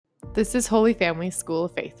This is Holy Family School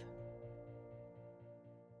of Faith.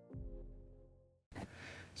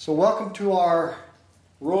 So welcome to our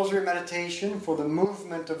Rosary Meditation for the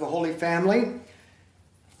movement of the Holy Family.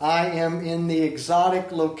 I am in the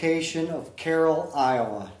exotic location of Carroll,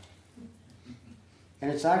 Iowa. And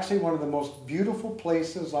it's actually one of the most beautiful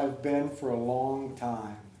places I've been for a long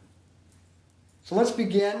time. So let's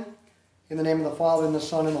begin in the name of the Father, and the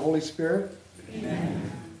Son, and the Holy Spirit. Amen.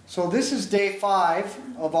 So this is day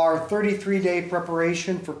 5 of our 33-day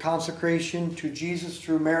preparation for consecration to Jesus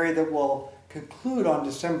through Mary that will conclude on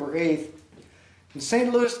December 8th. And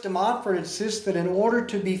St. Louis de Montfort insists that in order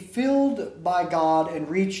to be filled by God and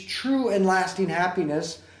reach true and lasting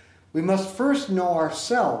happiness, we must first know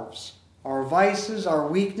ourselves, our vices, our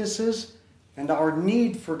weaknesses, and our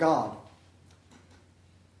need for God.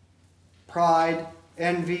 Pride,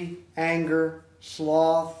 envy, anger,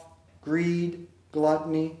 sloth, greed,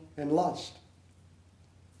 gluttony, and lust.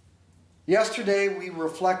 Yesterday we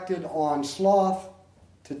reflected on sloth,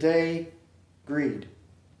 today greed.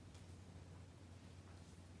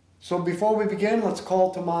 So before we begin, let's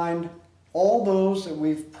call to mind all those that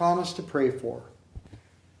we've promised to pray for.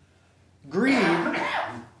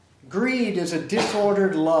 Greed is a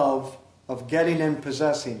disordered love of getting and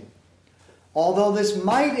possessing. Although this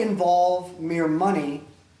might involve mere money,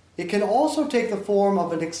 it can also take the form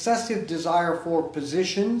of an excessive desire for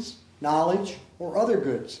positions, knowledge, or other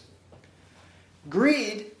goods.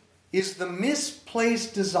 Greed is the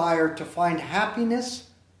misplaced desire to find happiness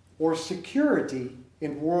or security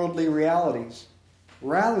in worldly realities,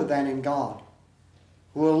 rather than in God,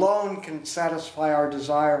 who alone can satisfy our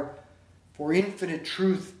desire for infinite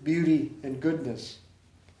truth, beauty, and goodness.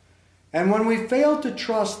 And when we fail to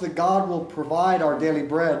trust that God will provide our daily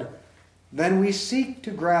bread, then we seek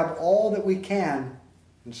to grab all that we can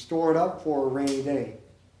and store it up for a rainy day.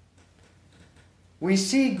 We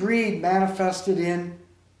see greed manifested in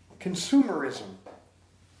consumerism,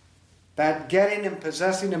 that getting and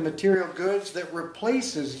possessing of material goods that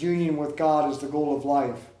replaces union with God as the goal of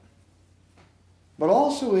life, but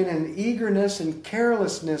also in an eagerness and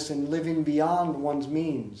carelessness in living beyond one's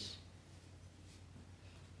means,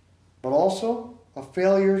 but also a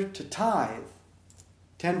failure to tithe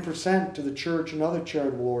 10% to the church and other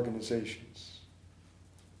charitable organizations.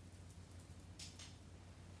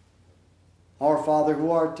 Our Father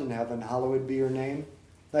who art in heaven, hallowed be your name.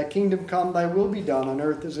 Thy kingdom come, thy will be done on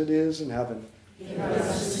earth as it is in heaven. Give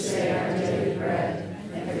us this day our daily bread,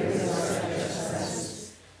 and forgive us our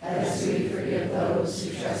trespasses, as we forgive those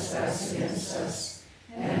who trespass against us.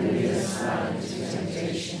 And lead us not into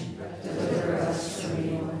temptation, but deliver us from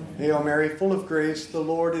evil. Hail Mary, full of grace, the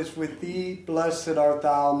Lord is with thee. Blessed art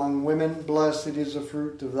thou among women. Blessed is the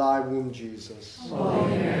fruit of thy womb, Jesus.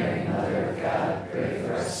 Holy Mary, Mother of God, pray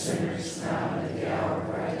for us sinners now and at the hour of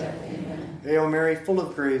our death. Amen. Hail Mary, full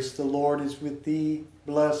of grace, the Lord is with thee.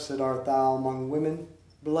 Blessed art thou among women.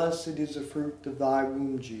 Blessed is the fruit of thy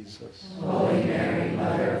womb, Jesus. Holy Mary,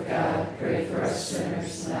 Mother of God, pray for us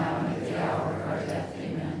sinners now and at the hour of our death.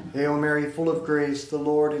 Amen. Hail Mary, full of grace, the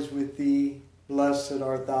Lord is with thee. Blessed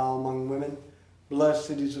art thou among women.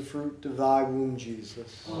 Blessed is the fruit of thy womb,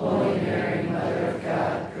 Jesus. Holy Mary, Mother of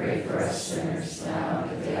God, pray for us sinners now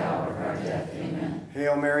and at the hour of our death. Amen.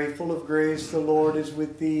 Hail Mary, full of grace, the Lord is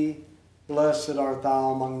with thee. Blessed art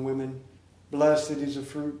thou among women. Blessed is the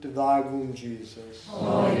fruit of thy womb, Jesus.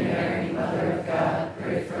 Holy Mary, Mother of God,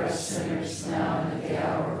 pray for us sinners now and at the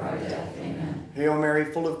hour of our death. Amen. Hail Mary,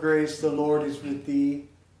 full of grace, the Lord is with thee.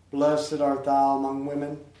 Blessed art thou among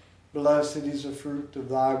women. Blessed is the fruit of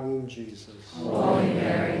thy womb, Jesus. Holy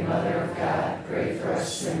Mary, Mother of God, pray for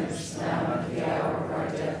us sinners now and at the hour of our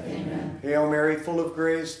death. Amen. Hail Mary, full of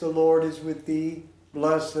grace, the Lord is with thee.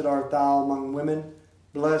 Blessed art thou among women.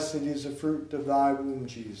 Blessed is the fruit of thy womb,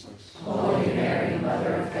 Jesus. Holy Mary,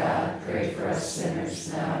 Mother of God, pray for us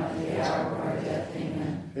sinners now and at the hour of our death.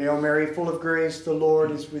 Amen. Hail Mary, full of grace, the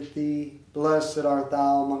Lord is with thee. Blessed art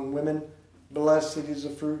thou among women. Blessed is the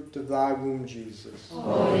fruit of thy womb, Jesus.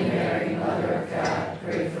 Holy Mary, Mother of God,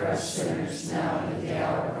 pray for us sinners now and at the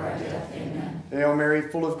hour of our death. Amen. Hail Mary,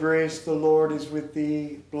 full of grace, the Lord is with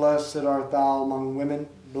thee. Blessed art thou among women.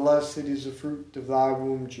 Blessed is the fruit of thy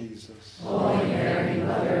womb, Jesus. Holy Mary,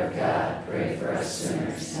 Mother of God, pray for us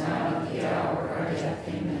sinners now and at the hour of our death.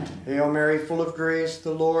 Amen. Hail Mary, full of grace,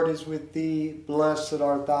 the Lord is with thee. Blessed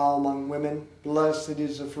art thou among women. Blessed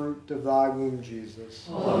is the fruit of thy womb, Jesus.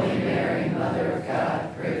 Holy Mary, Mother of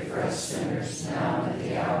God, pray for us sinners now and at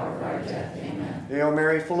the hour of our death. Amen. Hail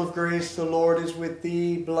Mary, full of grace, the Lord is with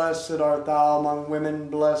thee. Blessed art thou among women.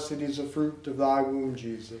 Blessed is the fruit of thy womb,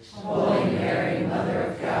 Jesus. Holy Mary, Mother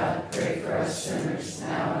of God, pray for us sinners,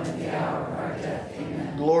 now and at the hour of our death.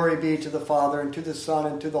 Amen. Glory be to the Father, and to the Son,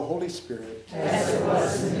 and to the Holy Spirit. As it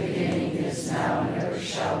was in the beginning, is now, and ever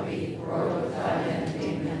shall be, world without end.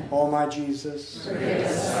 Amen. O my Jesus, Forgive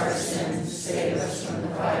us our sins, save us from the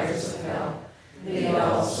fires of hell. Lead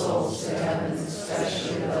all souls to heaven,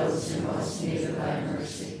 especially those in most need of thy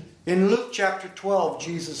mercy. in Luke chapter 12,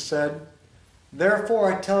 Jesus said,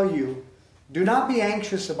 "Therefore I tell you, do not be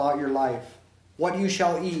anxious about your life, what you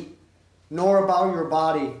shall eat, nor about your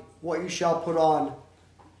body, what you shall put on.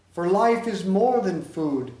 For life is more than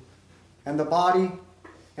food, and the body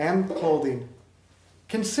and clothing.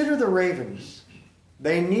 Consider the ravens.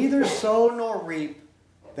 They neither sow nor reap.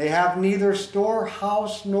 They have neither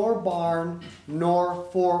storehouse nor barn, nor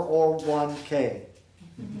 401k.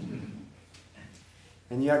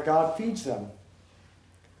 And yet God feeds them.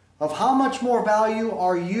 Of how much more value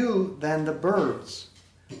are you than the birds?"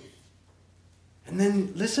 And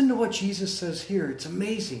then listen to what Jesus says here. It's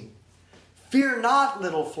amazing. "Fear not,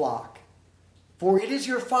 little flock, for it is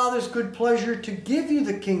your Father's good pleasure to give you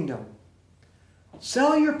the kingdom.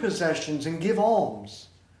 Sell your possessions and give alms.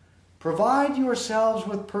 Provide yourselves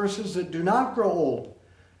with purses that do not grow old,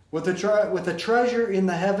 with a treasure in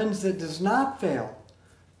the heavens that does not fail,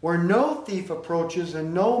 where no thief approaches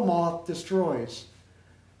and no moth destroys.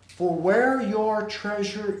 For where your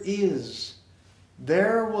treasure is,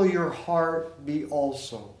 there will your heart be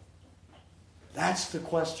also." That's the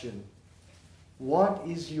question. What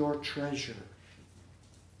is your treasure?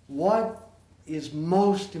 What is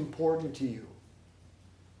most important to you?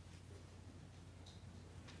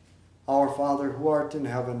 Our Father, who art in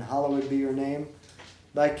heaven, hallowed be your name.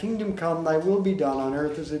 Thy kingdom come, thy will be done on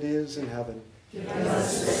earth as it is in heaven. Give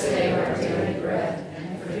us this day our daily bread,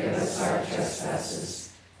 and forgive us our trespasses,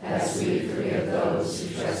 as we forgive those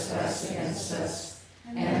who trespass against us.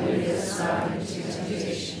 And lead us not into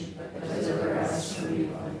temptation, but deliver us from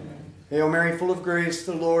evil. Amen. Hail Mary, full of grace,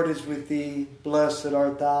 the Lord is with thee. Blessed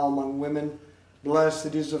art thou among women.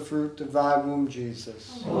 Blessed is the fruit of thy womb,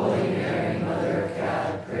 Jesus. Holy Mary, Mother of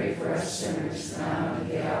God, pray for us sinners, now and at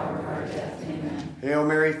the hour of our death. Amen. Hail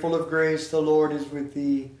Mary, full of grace, the Lord is with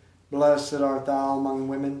thee. Blessed art thou among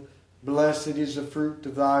women. Blessed is the fruit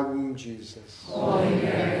of thy womb, Jesus. Holy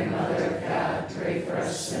Mary, Mother of God, pray for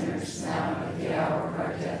us sinners, now and at the hour of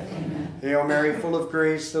our death. Amen. Hail Mary, full of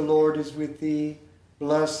grace, the Lord is with thee.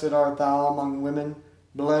 Blessed art thou among women.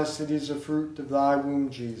 Blessed is the fruit of thy womb,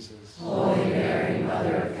 Jesus. Holy Mary,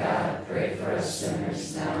 Mother of God, pray for us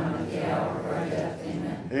sinners, now and at the hour of our death.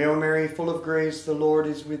 Amen. Hail Mary, full of grace, the Lord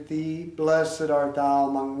is with thee. Blessed art thou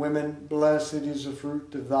among women. Blessed is the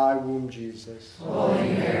fruit of thy womb, Jesus.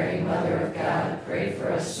 Holy Mary, Mother of God, pray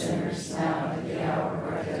for us sinners, now and at the hour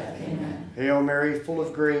of our death. Amen. Hail Mary, full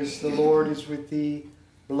of grace, the Lord is with thee.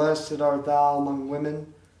 Blessed art thou among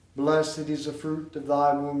women. Blessed is the fruit of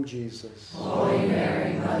thy womb, Jesus. Holy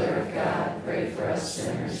Mary, Mother of God, pray for us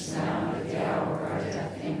sinners, now and at the hour of our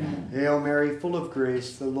death. Amen. Hail Mary, full of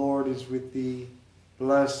grace, the Lord is with thee.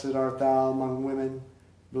 Blessed art thou among women.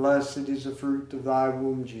 Blessed is the fruit of thy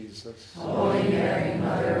womb, Jesus. Holy Mary,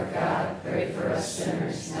 Mother of God, pray for us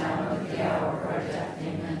sinners, now and at the hour of our death.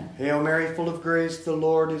 Amen. Hail Mary, full of grace, the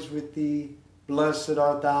Lord is with thee. Blessed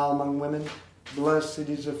art thou among women. Blessed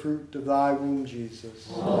is the fruit of thy womb, Jesus.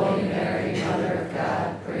 Holy Mary, Mother of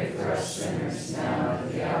God, pray for us sinners, now and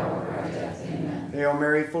at the hour of our death. Amen. Hail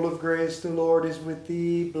Mary, full of grace, the Lord is with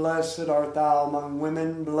thee. Blessed art thou among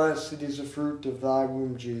women. Blessed is the fruit of thy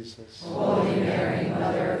womb, Jesus. Holy Mary,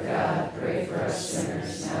 Mother of God, pray for us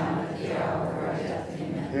sinners, now and at the hour of our death.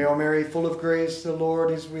 Amen. Hail Mary, full of grace, the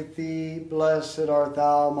Lord is with thee. Blessed art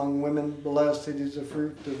thou among women. Blessed is the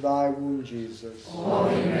fruit of thy womb, Jesus.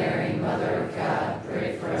 Holy Mary, Mother of God,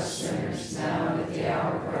 pray for us sinners, now and at the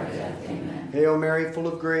hour of our death. Amen. Hail Mary, full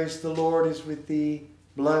of grace, the Lord is with thee.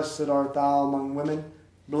 Blessed art thou among women.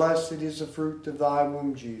 Blessed is the fruit of thy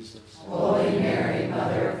womb, Jesus. Holy Mary,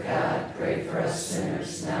 Mother of God, pray for us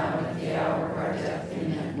sinners, now and at the hour of our death.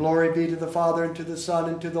 Amen. Glory be to the Father, and to the Son,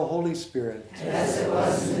 and to the Holy Spirit. As it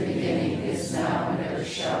was in the beginning, is now, and ever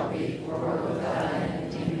shall be, world without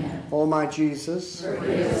end. Amen. O my Jesus,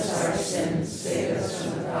 Forgive us our sins, save us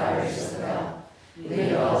from the fires of hell.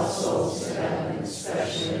 Lead all souls to heaven,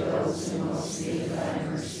 especially those in most need of thy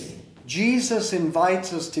mercy. Jesus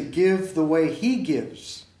invites us to give the way he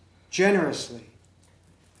gives, generously.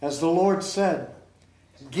 As the Lord said,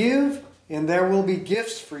 "Give, and there will be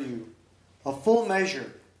gifts for you. A full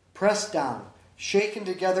measure, pressed down, shaken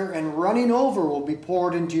together, and running over will be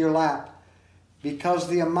poured into your lap. because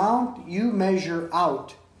the amount you measure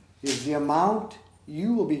out is the amount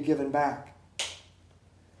you will be given back.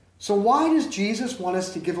 So why does Jesus want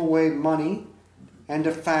us to give away money and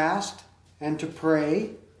to fast and to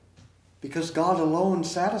pray? Because God alone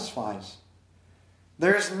satisfies.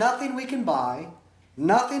 There is nothing we can buy,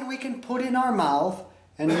 nothing we can put in our mouth,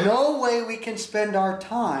 and no way we can spend our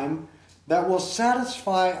time that will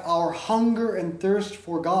satisfy our hunger and thirst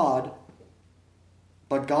for God,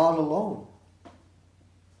 but God alone.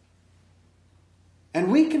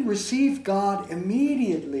 And we can receive God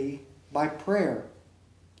immediately by prayer,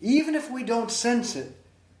 even if we don't sense it,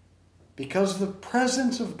 because the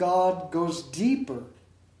presence of God goes deeper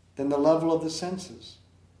than the level of the senses.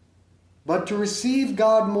 But to receive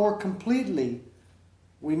God more completely,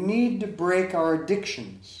 we need to break our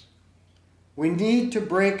addictions. We need to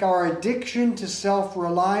break our addiction to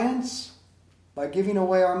self-reliance by giving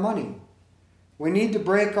away our money. We need to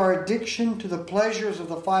break our addiction to the pleasures of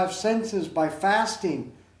the five senses by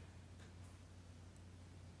fasting.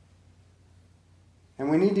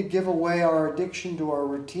 And we need to give away our addiction to our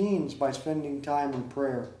routines by spending time in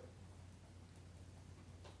prayer.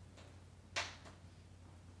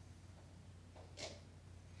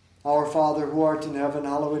 Our Father, who art in heaven,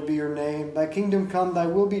 hallowed be your name. Thy kingdom come, thy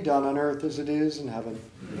will be done on earth as it is in heaven.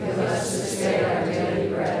 Give us this day our daily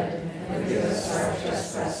bread, and forgive us our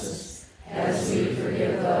trespasses, as we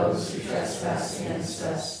forgive those who trespass against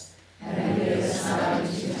us. And lead us not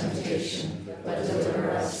into temptation, but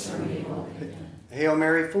deliver us from evil. Hail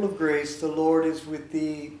Mary, full of grace, the Lord is with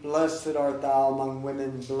thee. Blessed art thou among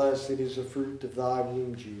women, blessed is the fruit of thy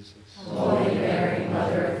womb, Jesus. Holy Mary,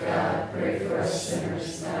 Mother of God, pray for us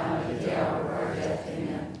sinners now and at the hour of our death.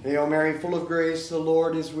 Amen. Hail Mary, full of grace, the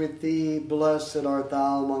Lord is with thee. Blessed art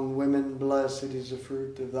thou among women, blessed is the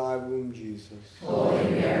fruit of thy womb, Jesus. Holy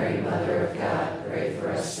Mary, Mother of God, pray for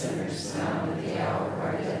us sinners now and at the hour of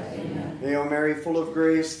our death. Amen. Hail Mary, full of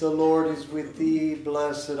grace, the Lord is with thee.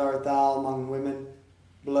 Blessed art thou among women,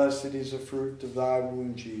 blessed is the fruit of thy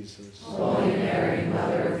womb, Jesus. Holy Mary,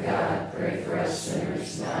 Mother of God, pray for us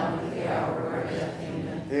sinners now and at the hour of our death.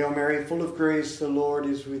 Amen. Hail Mary, full of grace, the Lord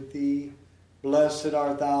is with thee. Blessed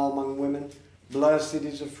art thou among women, blessed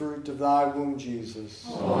is the fruit of thy womb, Jesus.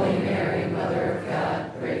 Holy Mary, Mother of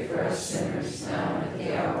God, pray for us sinners now and at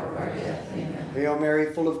the hour of our death. Amen. Hail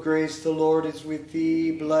Mary, full of grace, the Lord is with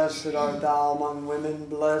thee. Blessed art thou among women,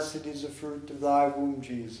 blessed is the fruit of thy womb,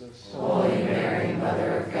 Jesus. Holy Mary,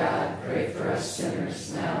 Mother of God, pray for us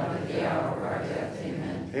sinners now and at the hour of our death.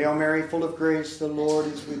 Amen. Hail Mary, full of grace, the Lord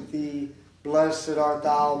is with thee. Blessed art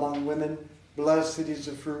thou among women, blessed is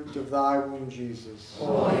the fruit of thy womb, Jesus.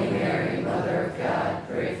 Holy Mary, Mother of God,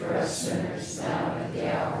 pray for us sinners now and at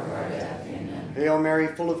the hour of our death. Amen. Hail Mary,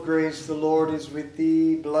 full of grace, the Lord is with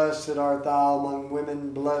thee. Blessed art thou among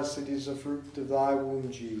women, blessed is the fruit of thy womb,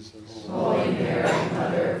 Jesus. Holy Mary,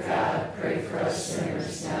 Mother of God, pray for us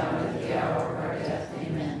sinners now and at the hour of our death.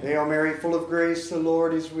 Amen. Hail Mary, full of grace, the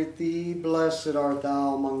Lord is with thee. Blessed art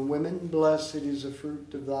thou among women, blessed is the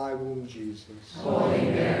fruit of thy womb, Jesus. Holy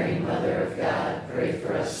Mary, Mother of God, pray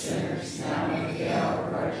for us sinners now and at the hour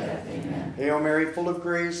of our death. Amen. Hail Mary, full of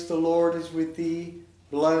grace, the Lord is with thee.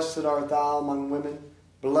 Blessed art thou among women,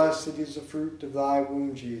 blessed is the fruit of thy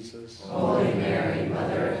womb, Jesus. Holy Mary,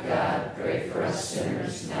 Mother of God, pray for us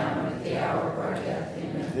sinners now and at the hour of our death.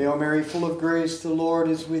 Amen. Hail Mary, full of grace, the Lord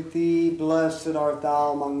is with thee. Blessed art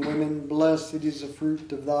thou among women, blessed is the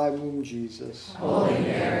fruit of thy womb, Jesus. Holy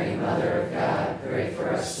Mary, Mother of God, pray for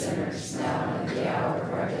us sinners now and at the hour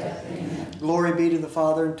of our death. Amen. Glory be to the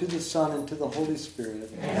Father, and to the Son, and to the Holy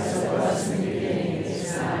Spirit. As it was in the beginning, it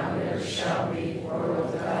is now, and ever shall be,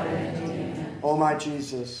 world without end. Amen. O my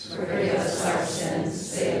Jesus, Forgive us our sins,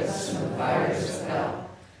 save us from the fires of hell.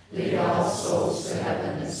 Lead all souls to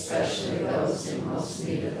heaven, especially those in most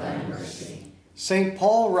need of thy mercy. St.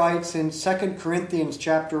 Paul writes in 2 Corinthians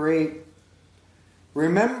chapter 8,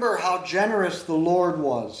 remember how generous the Lord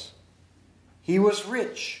was. He was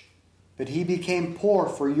rich, but he became poor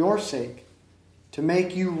for your sake, to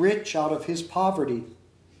make you rich out of his poverty.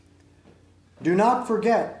 Do not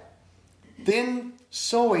forget, thin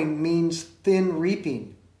sowing means thin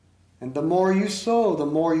reaping, and the more you sow, the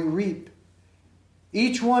more you reap.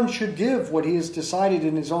 Each one should give what he has decided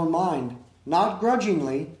in his own mind, not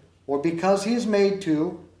grudgingly, or because he is made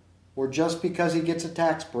to, or just because he gets a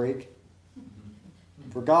tax break.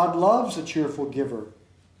 For God loves a cheerful giver,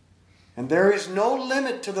 and there is no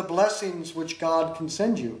limit to the blessings which God can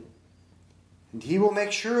send you. And he will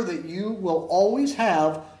make sure that you will always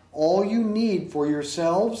have all you need for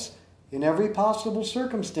yourselves in every possible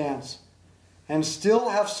circumstance, and still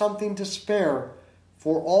have something to spare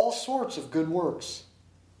for all sorts of good works.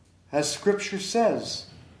 As Scripture says,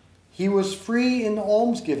 he was free in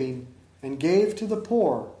almsgiving and gave to the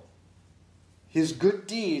poor. His good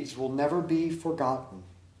deeds will never be forgotten.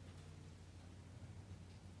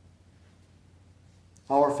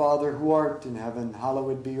 Our Father, who art in heaven,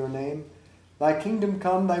 hallowed be your name. Thy kingdom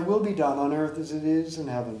come, thy will be done on earth as it is in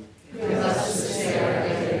heaven. Give us this day our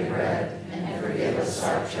daily bread, and forgive us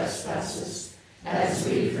our trespasses, as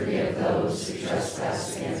we forgive those who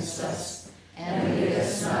trespass against us. And lead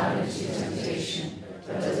us not into temptation,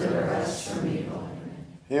 but deliver us from evil.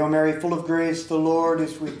 Hail Mary, full of grace, the Lord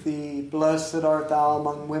is with thee. Blessed art thou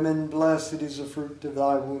among women, blessed is the fruit of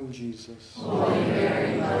thy womb, Jesus. Holy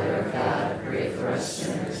Mary, Mother of God, pray for us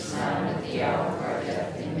sinners now and at the hour of our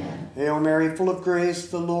death. Amen. Hail Mary, full of grace,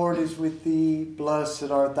 the Lord is with thee. Blessed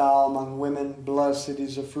art thou among women, blessed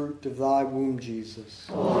is the fruit of thy womb, Jesus.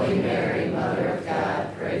 Holy Mary, Mother of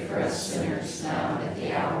God, pray for us sinners now and at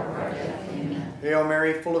the hour of our death. Amen. Hail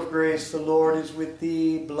Mary, full of grace, the Lord is with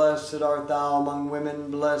thee. Blessed art thou among women,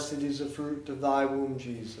 blessed is the fruit of thy womb,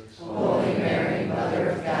 Jesus. Holy Mary,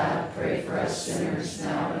 Mother of God, pray for us sinners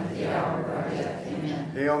now and at the hour of our death.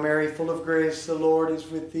 Amen. Hail Mary, full of grace, the Lord is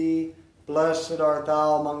with thee. Blessed art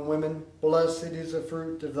thou among women, blessed is the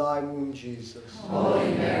fruit of thy womb, Jesus.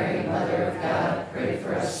 Holy Mary, Mother of God, pray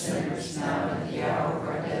for us sinners now and at the hour of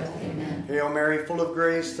our death. Amen. Hail Mary, full of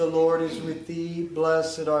grace, the Lord is with thee.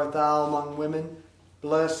 Blessed art thou among women,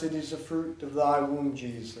 blessed is the fruit of thy womb,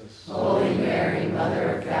 Jesus. Holy Mary,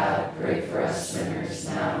 Mother of God, pray for us sinners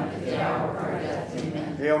now and at the hour of our death.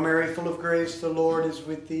 Amen. Hail Mary, full of grace, the Lord is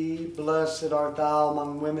with thee. Blessed art thou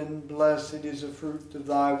among women, blessed is the fruit of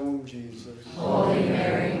thy womb, Jesus. Holy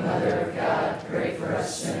Mary, Mother of God, pray for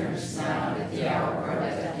us sinners now and at the hour of our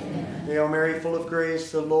death. Amen. Hail Mary, full of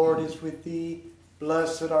grace, the Lord is with thee.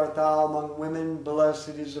 Blessed art thou among women, blessed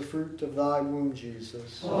is the fruit of thy womb,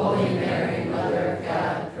 Jesus. Holy Mary, Mother of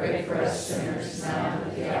God, pray for us sinners now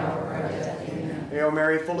and at the hour of our death. Amen. Hail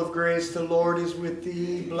Mary, full of grace, the Lord is with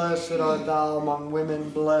thee. Blessed art thou among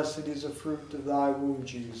women, blessed is the fruit of thy womb,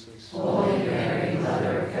 Jesus. Holy Mary,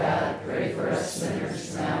 Mother of God, pray for us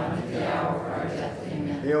sinners now and at the hour of our death.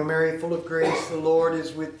 Amen. Hail Mary, full of grace, the Lord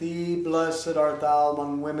is with thee. Blessed art thou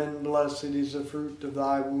among women, blessed is the fruit of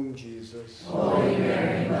thy womb, Jesus. Holy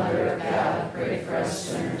Mary, Mother of God, pray for us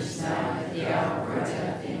sinners now and at the hour of our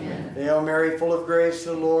death. Amen. Hail Mary, full of grace,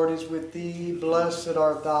 the Lord is with thee. Blessed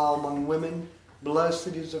art thou among women, blessed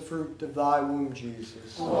is the fruit of thy womb,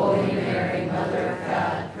 Jesus. Holy Mary, Mother of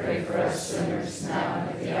God, pray for us sinners now and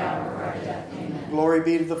at the hour of our death. Amen. Glory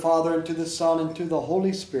be to the Father, and to the Son, and to the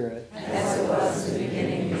Holy Spirit. As it was in the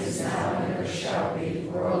beginning, is now, and ever shall be,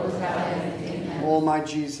 world without end. Amen. O my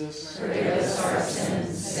Jesus, Forgive us our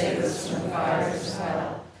sins, save us from the fires of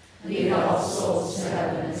hell. Lead all souls to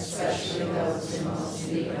heaven, especially those in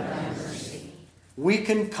most need of thy mercy. we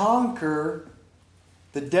can conquer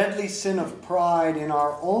the deadly sin of pride in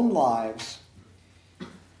our own lives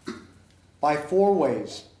by 4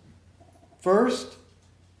 ways. First,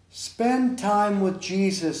 spend time with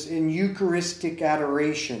Jesus in Eucharistic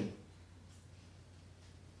adoration.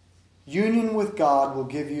 Union with God will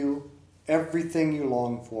give you everything you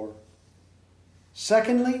long for.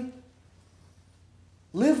 Secondly,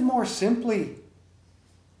 live more simply.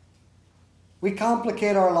 We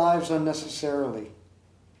complicate our lives unnecessarily.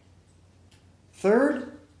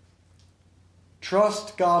 Third,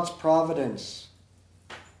 trust God's providence.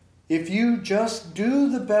 If you just do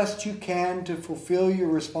the best you can to fulfill your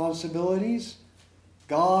responsibilities,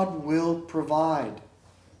 God will provide.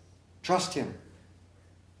 Trust Him.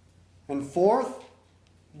 And fourth,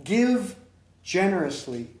 give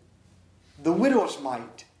generously, the widow's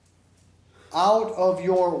mite, out of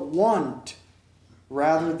your want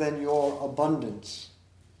rather than your abundance.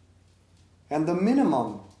 And the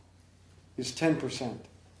minimum is 10%.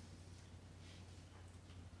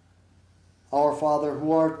 Our Father,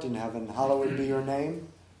 who art in heaven, hallowed be your name.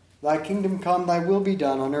 Thy kingdom come, thy will be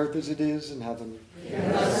done on earth as it is in heaven. Give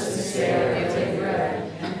us this day our daily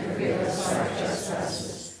bread, and forgive us our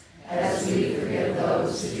trespasses, as we forgive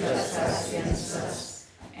those who trespass against us.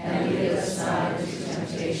 And lead us not into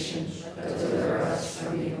temptation, but deliver us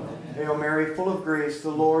from evil. Hail Mary, full of grace, the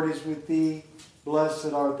Lord is with thee.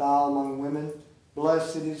 Blessed art thou among women.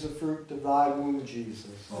 Blessed is the fruit of thy womb,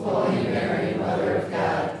 Jesus. Holy Mary, Mother of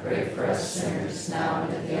God, pray for us sinners now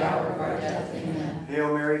and at the hour of our death. Amen.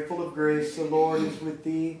 Hail Mary, full of grace, the Lord is with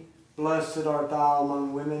thee. Blessed art thou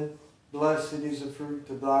among women. Blessed is the fruit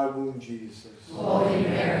of thy womb, Jesus. Holy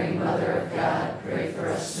Mary, Mother of God, pray for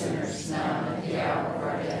us sinners now and at the hour of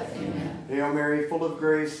our death. Amen. Hail Mary, full of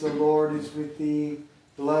grace, the Lord is with thee.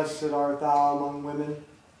 Blessed art thou among women.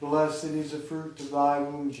 Blessed is the fruit of thy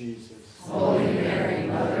womb, Jesus. Holy Mary,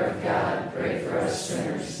 Mother of God, pray for us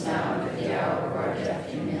sinners now and at the hour of our death.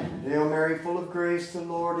 Amen. Hail Mary, full of grace, the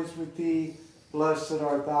Lord is with thee. Blessed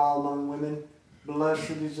art thou among women. Blessed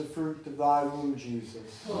is the fruit of thy womb,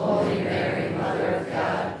 Jesus. Holy Mary, Mother of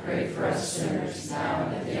God, pray for us sinners now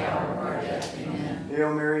and at the hour of our death. Amen.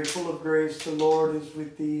 Hail Mary, full of grace, the Lord is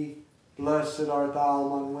with thee. Blessed art thou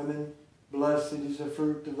among women. Blessed is the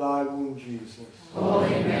fruit of thy womb, Jesus. Holy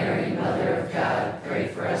Mary, Mother of God, pray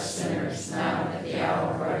for us sinners now and at the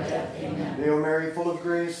hour of our death. Amen. Hail Mary, full of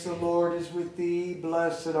grace, the Lord is with thee.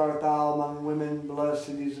 Blessed art thou among women.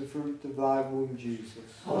 Blessed is the fruit of thy womb, Jesus.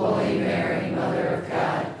 Holy Mary, Mother of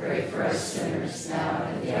God, pray for us sinners now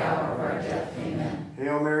and at the hour of our death. Amen.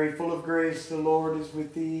 Hail Mary, full of grace, the Lord is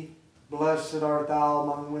with thee. Blessed art thou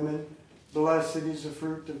among women. Blessed is the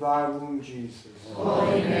fruit of thy womb, Jesus.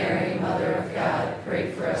 Holy Mary, Mother of God, pray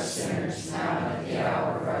for us sinners now and at the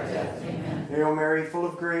hour of our death. Amen. Hail Mary, full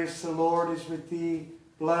of grace, the Lord is with thee.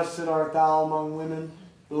 Blessed art thou among women.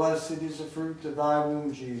 Blessed is the fruit of thy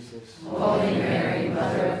womb, Jesus. Holy Mary,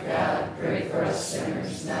 Mother of God, pray for us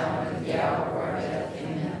sinners now and at the hour of our death.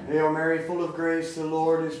 Amen. Hail Mary, full of grace, the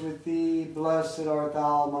Lord is with thee. Blessed art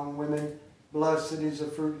thou among women. Blessed is the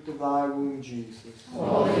fruit of thy womb, Jesus.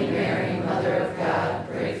 Holy Mary, Mother of God,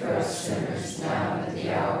 pray for us sinners now and at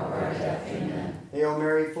the hour of our death. Amen. Hail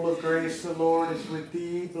Mary, full of grace, the Lord is with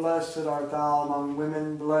thee. Blessed art thou among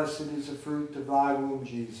women. Blessed is the fruit of thy womb,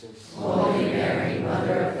 Jesus. Holy Mary,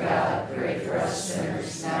 Mother of God, pray for us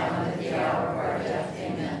sinners now and at the hour of our death.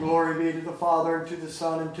 Amen. Glory be to the Father, and to the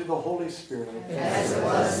Son, and to the Holy Spirit. As it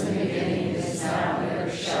was in the beginning, is now, and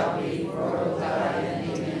ever shall be, world without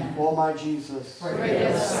end. Amen. O my Jesus,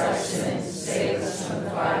 forgive us our sins, save us from the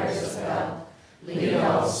fires of hell. Lead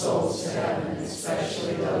all souls to heaven,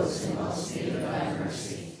 especially those in most need of thy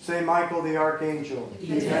mercy. Saint Michael the Archangel,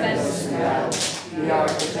 Defend us in battle. Be our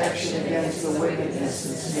protection against the wickedness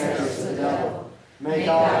and snares of the devil. May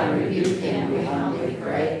God rebuke him, we humbly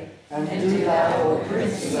pray. And do thou, O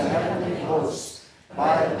Prince of the heavenly host,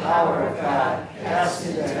 by the power of God, cast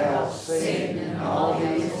into hell Satan and all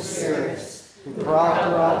the evil spirits who prowl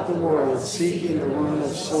throughout the world, seeking the ruin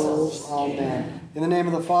of souls. Amen. In the name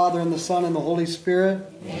of the Father, and the Son, and the Holy Spirit.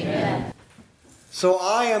 Amen. So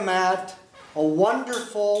I am at a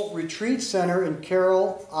wonderful retreat center in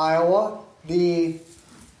Carroll, Iowa. The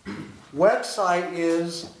website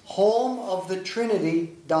is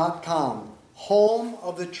homeofthetrinity.com.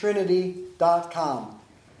 Homeofthetrinity.com.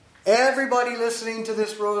 Everybody listening to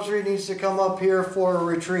this rosary needs to come up here for a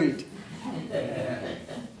retreat.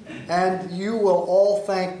 And you will all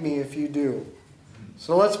thank me if you do.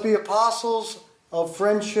 So let's be apostles of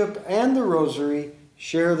friendship and the rosary.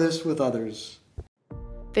 Share this with others.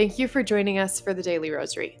 Thank you for joining us for the Daily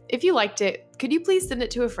Rosary. If you liked it, could you please send it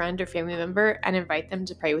to a friend or family member and invite them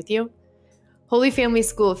to pray with you? Holy Family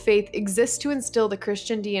School of Faith exists to instill the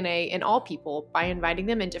Christian DNA in all people by inviting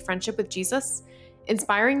them into friendship with Jesus,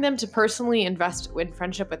 inspiring them to personally invest in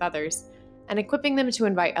friendship with others, and equipping them to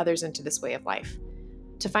invite others into this way of life.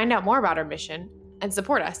 To find out more about our mission and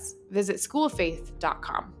support us, visit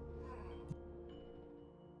schooloffaith.com.